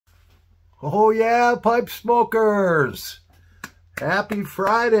Oh yeah, pipe smokers! Happy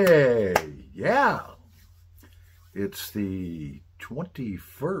Friday! Yeah, it's the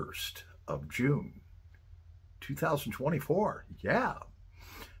 21st of June, 2024. Yeah,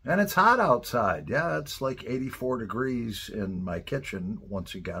 and it's hot outside. Yeah, it's like 84 degrees in my kitchen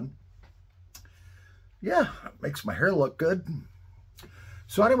once again. Yeah, it makes my hair look good.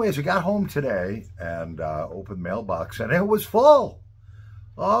 So anyways, I got home today and opened the mailbox and it was full.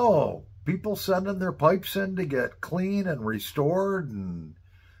 Oh, people sending their pipes in to get clean and restored and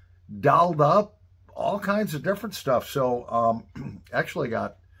dolled up, all kinds of different stuff. So actually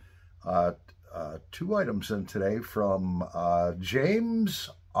got two items in today from James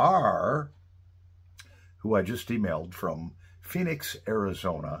R., who I just emailed from Phoenix,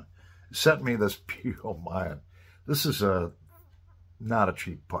 Arizona, sent me this. Oh man, this is not a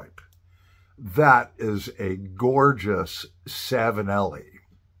cheap pipe. That is a gorgeous Savinelli.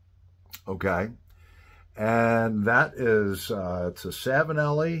 Okay, and that is, it's a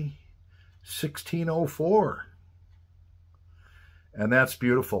Savinelli 1604, and that's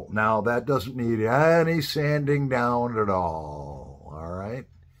beautiful. Now, that doesn't need any sanding down at all, all right?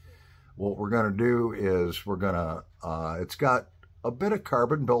 What we're going to do is we're going to, it's got a bit of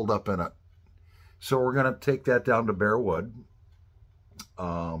carbon buildup in it, so we're going to take that down to bare wood.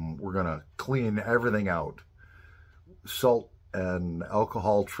 We're going to clean everything out, salt and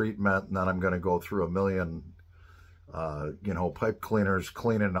alcohol treatment, and then I'm going to go through a million, pipe cleaners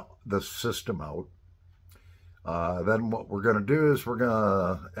cleaning the system out. Then what we're going to do is we're going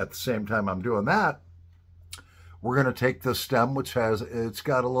to, at the same time I'm doing that, we're going to take the stem, which it's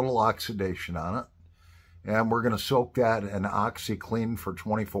got a little oxidation on it, and we're going to soak that in OxiClean for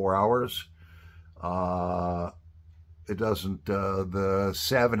 24 hours. It doesn't, the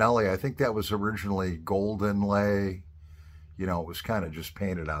Savinelli, I think that was originally gold inlay. You know, it was kind of just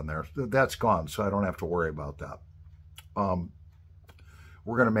painted on there. That's gone, so I don't have to worry about that.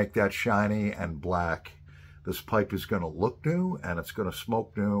 We're going to make that shiny and black. This pipe is going to look new, and it's going to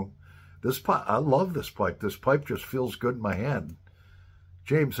smoke new. This pipe, I love this pipe. This pipe just feels good in my hand.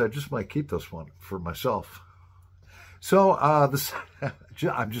 James, I just might keep this one for myself. So, I'm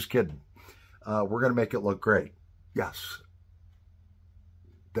just kidding. We're going to make it look great. Yes.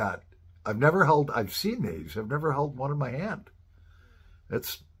 I've seen these. I've never held one in my hand.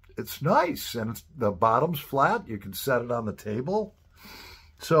 It's nice, and the bottom's flat. You can set it on the table.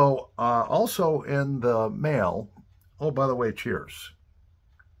 So also in the mail, oh, by the way, cheers,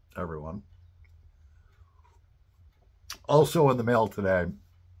 everyone. Also in the mail today,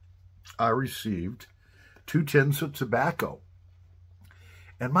 I received 2 tins of tobacco.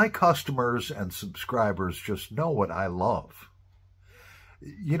 And my customers and subscribers just know what I love.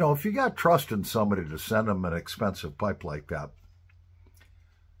 You know, if you got trust in somebody to send them an expensive pipe like that,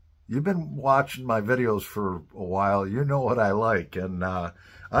 you've been watching my videos for a while, you know what I like. And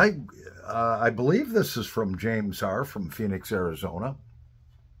I believe this is from James R. from Phoenix, Arizona.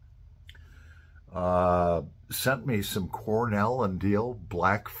 Sent me some Cornell and Diehl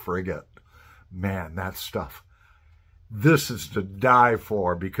Black Frigate. Man, that stuff. This is to die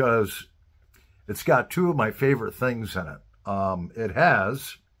for because it's got 2 of my favorite things in it. It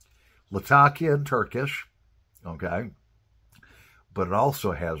has Latakia and Turkish, okay, but it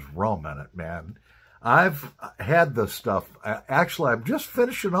also has rum in it, man. I've had this stuff. Actually, I'm just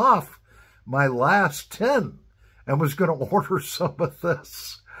finishing off my last tin and was going to order some of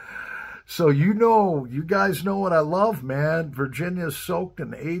this. So you guys know what I love, man. Virginia's soaked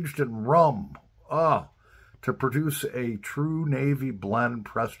and aged in rum. To produce a true Navy blend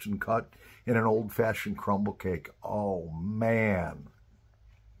pressed and cut in an old-fashioned crumble cake. Oh, man.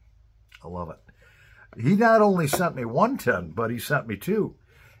 I love it. He not only sent me 1 tin, but he sent me 2.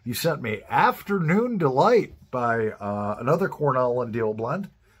 He sent me Afternoon Delight by another Cornell and Diehl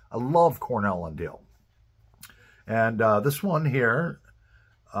blend. I love Cornell and Diehl. And this one here,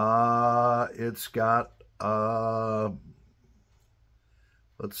 it's got,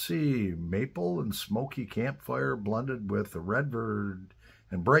 let's see, maple and smoky campfire blended with the Redbird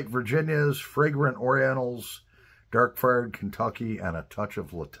and bright Virginias, fragrant Orientals, dark-fired Kentucky, and a touch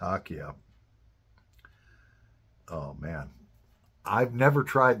of Latakia. Oh, man. I've never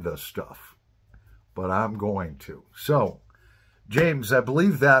tried this stuff, but I'm going to. So, James, I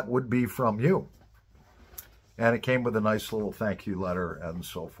believe that would be from you. And it came with a nice little thank you letter and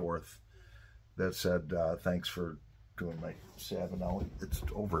so forth that said, thanks for doing my Savinelli. It's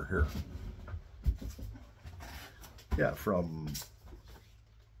over here. Yeah, from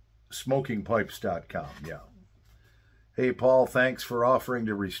smokingpipes.com. Yeah. Hey, Paul, thanks for offering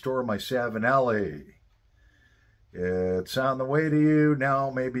to restore my Savinelli. It's on the way to you now,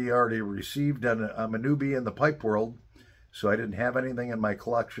 maybe already received, and I'm a newbie in the pipe world, so I didn't have anything in my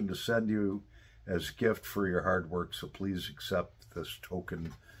collection to send you as a gift for your hard work, so please accept this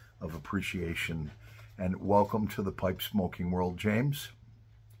token of appreciation. And welcome to the pipe smoking world, James.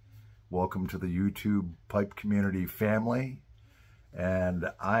 Welcome to the YouTube pipe community family,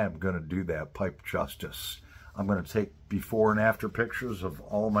 and I am going to do that pipe justice. I'm going to take before and after pictures of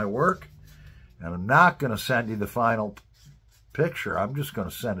all my work, and I'm not going to send you the final picture. I'm just going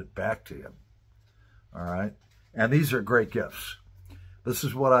to send it back to you. All right? And these are great gifts. This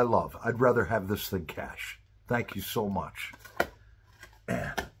is what I love. I'd rather have this than cash. Thank you so much.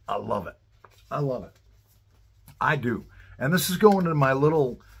 And I love it. I love it. I do. And this is going in my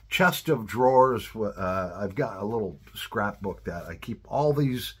little chest of drawers. I've got a little scrapbook that I keep all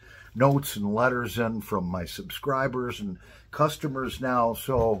these notes and letters in from my subscribers and customers now.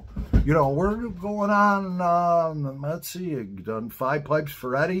 So, you know, we're going on, let's see, I've done 5 pipes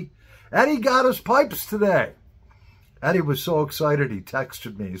for Eddie. Eddie got his pipes today. Eddie was so excited, he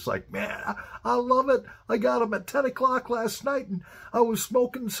texted me. He's like, man, I love it. I got them at 10 o'clock last night, and I was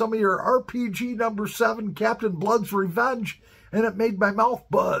smoking some of your RPG number 7, Captain Blood's Revenge, and it made my mouth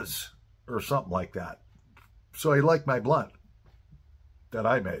buzz, or something like that. So he liked my blunt that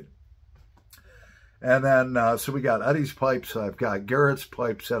I made. And then, so we got Eddie's pipes. I've got Garrett's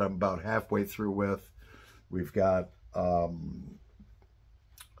pipes that I'm about halfway through with. We've got, I'm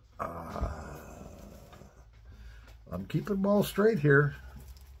keeping them all straight here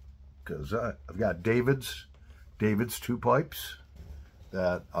because I've got David's 2 pipes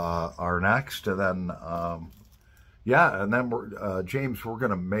that are next. And then, yeah, and then James, we're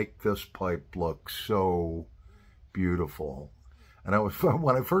going to make this pipe look so beautiful. And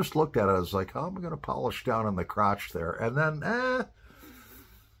when I first looked at it, I was like, how am I going to polish down in the crotch there? And then,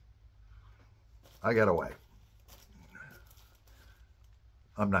 I got away.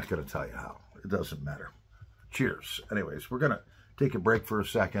 I'm not going to tell you how. It doesn't matter. Cheers. Anyways, we're going to take a break for a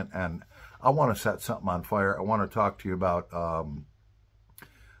second, and I want to set something on fire. I want to talk to you about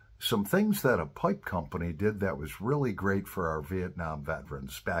some things that a pipe company did that was really great for our Vietnam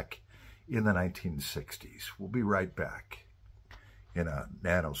veterans back in the 1960s. We'll be right back in a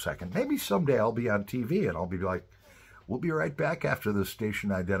nanosecond. Maybe someday I'll be on TV and I'll be like, we'll be right back after the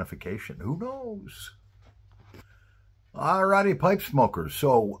station identification. Who knows? Alrighty, pipe smokers.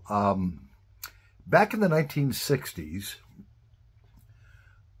 So, back in the 1960s,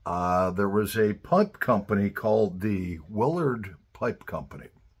 there was a pipe company called the Willard Pipe Company.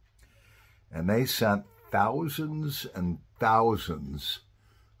 And they sent thousands and thousands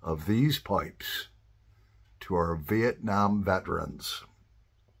of these pipes to our Vietnam veterans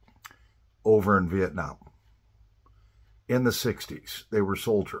over in Vietnam. In the 60s, they were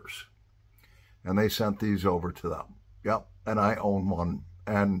soldiers. And they sent these over to them. Yep, and I own one.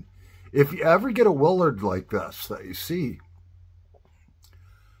 And if you ever get a Willard like this that you see,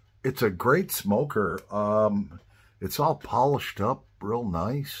 it's a great smoker. It's all polished up real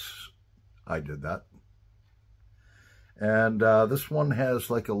nice. I did that. And this one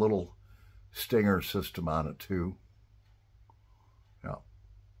has like a little stinger system on it too. Yeah.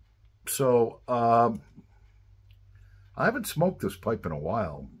 So I haven't smoked this pipe in a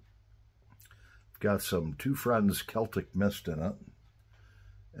while. Got some Two Friends Celtic Mist in it.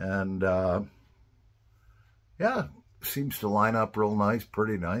 And yeah, seems to line up real nice,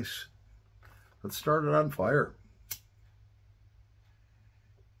 pretty nice. Let's start it on fire.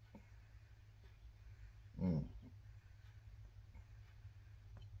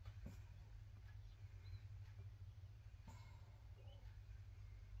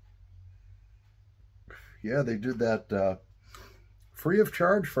 Yeah, they did that free of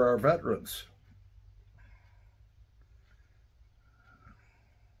charge for our veterans.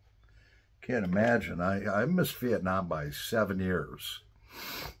 Can't imagine. I missed Vietnam by 7 years.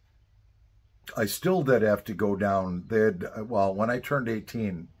 I still did have to go down. They had, well, when I turned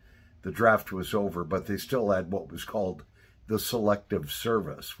 18, the draft was over, but they still had what was called the selective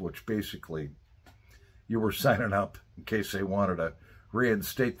service, which basically you were signing up in case they wanted to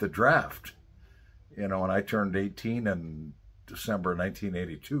reinstate the draft. You know, and I turned 18 in December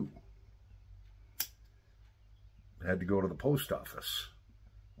 1982. I had to go to the post office.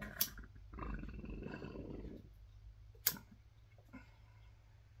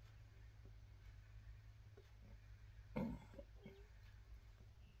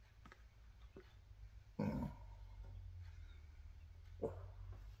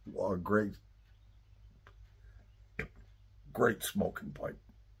 Well, a great smoking pipe.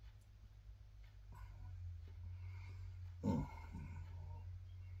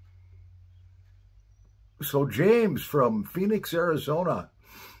 So James from Phoenix, Arizona,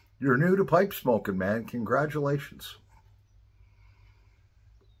 you're new to pipe smoking, man. Congratulations.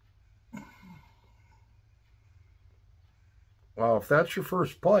 Well, if that's your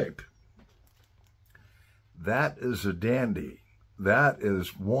first pipe, that is a dandy. That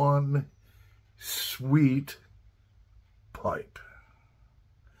is one sweet pipe.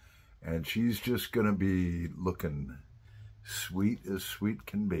 And she's just going to be looking sweet as sweet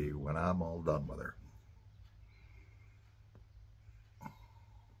can be when I'm all done with her.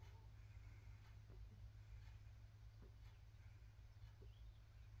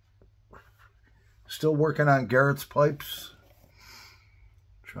 Still working on Garrett's pipes.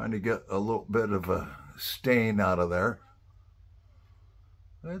 Trying to get a little bit of a stain out of there.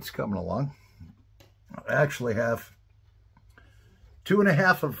 It's coming along. I actually have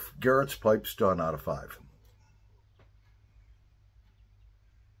 2.5 of Garrett's pipes done out of 5.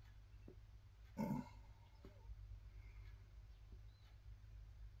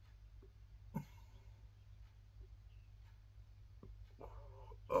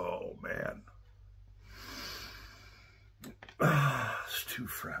 Oh, man. It's 2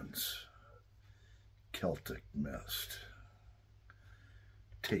 friends. Celtic Mist.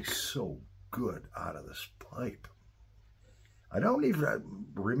 Tastes so good out of this pipe. I don't even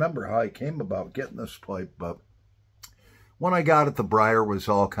remember how I came about getting this pipe, but when I got it, the briar was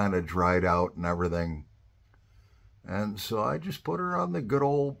all kind of dried out and everything. And so I just put her on the good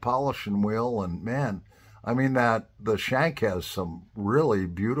old polishing wheel, and man, I mean, the shank has some really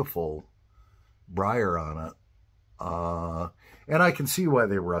beautiful briar on it. And I can see why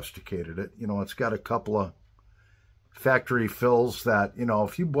they rusticated it. You know, it's got a couple of factory fills that, you know,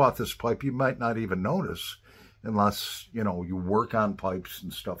 if you bought this pipe, you might not even notice unless, you know, you work on pipes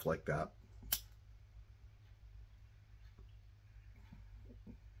and stuff like that.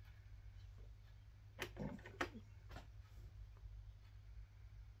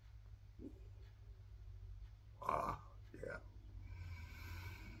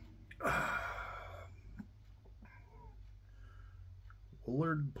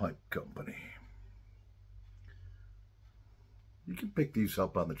 Willard Pipe Company. You can pick these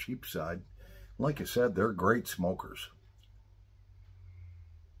up on the cheap side. Like I said, they're great smokers.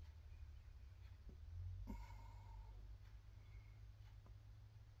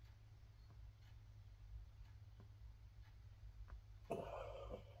 Oh,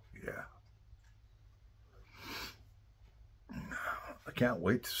 yeah. I can't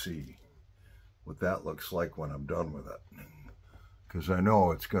wait to see what that looks like when I'm done with it, because I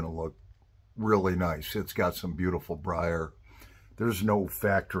know it's going to look really nice. It's got some beautiful briar. There's no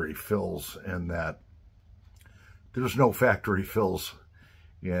factory fills in that. There's no factory fills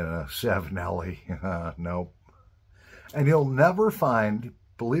in a Savinelli. Nope. And you'll never find,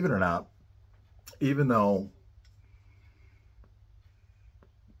 believe it or not, even though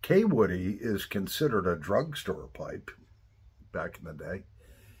K-Woody is considered a drugstore pipe back in the day,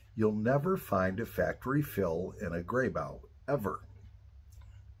 you'll never find a factory fill in a Grayboe, ever.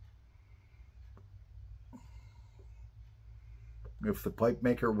 If the pipe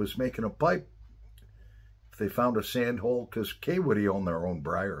maker was making a pipe, if they found a sand hole, because K-Woody owned their own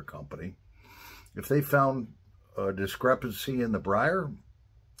briar company, if they found a discrepancy in the briar,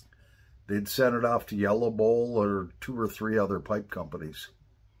 they'd send it off to Yellow Bowl or 2 or 3 other pipe companies.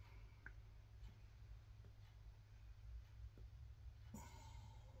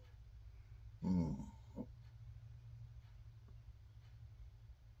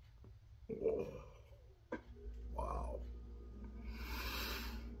 Wow.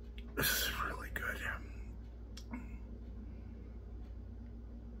 This is really good.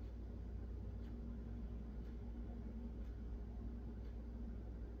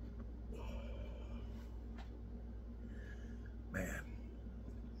 Man.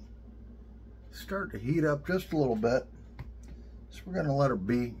 Starting to heat up just a little bit. So we're going to let her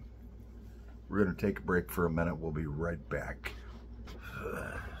be. We're going to take a break for a minute. We'll be right back.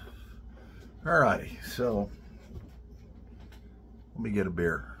 Alrighty, so let me get a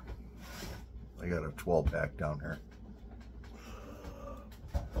beer. I got a 12-pack down here.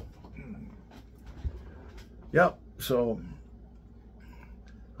 Yep, so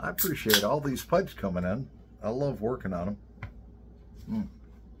I appreciate all these pipes coming in. I love working on them.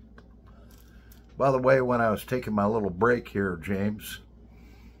 By the way, when I was taking my little break here, James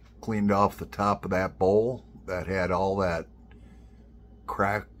cleaned off the top of that bowl that had all that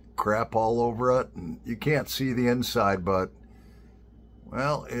crap all over it, and you can't see the inside, but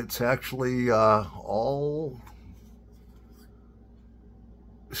well, it's actually all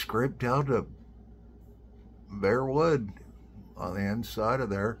scraped down to bare wood on the inside of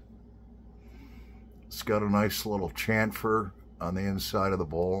there. It's got a nice little chamfer on the inside of the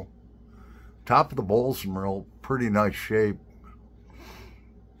bowl. Top of the bowl's in real pretty nice shape.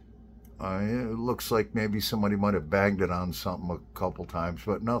 It looks like maybe somebody might have banged it on something a couple times,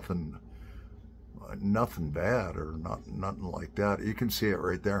 but nothing bad or nothing like that. You can see it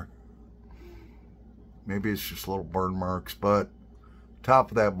right there. Maybe it's just little burn marks, but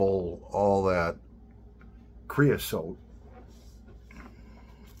top of that bowl, all that creosote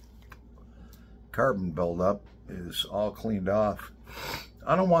carbon buildup is all cleaned off.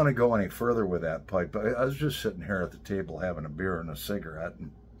 I don't want to go any further with that pipe. I was just sitting here at the table having a beer and a cigarette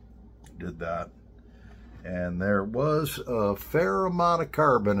and did that. And there was a fair amount of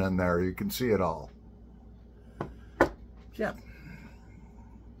carbon in there. You can see it all. Yeah.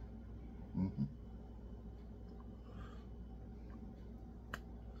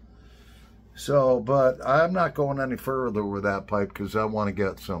 So, but I'm not going any further with that pipe because I want to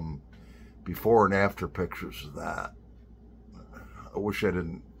get some before and after pictures of that. I wish I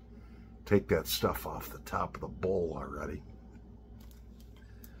didn't take that stuff off the top of the bowl already.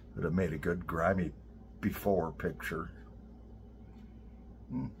 Would have made a good grimy before picture.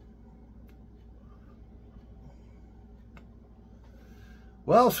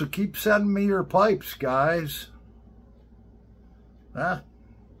 Well, so keep sending me your pipes, guys.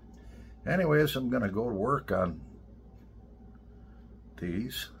 Anyways, I'm going to go to work on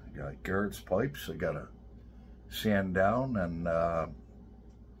these. I got Garrett's pipes I got to sand down, and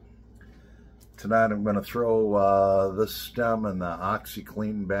tonight I'm going to throw this stem in the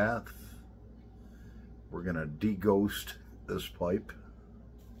OxiClean bath. We're going to de-ghost this pipe.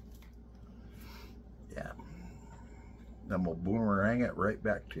 Yeah. Then we'll boomerang it right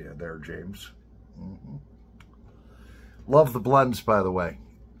back to you there, James. Love the blends, by the way.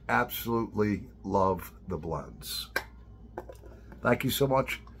 Absolutely love the blends. Thank you so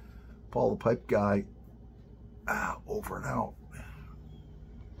much, Paul the Pipe Guy. Over and out.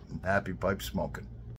 Happy pipe smoking.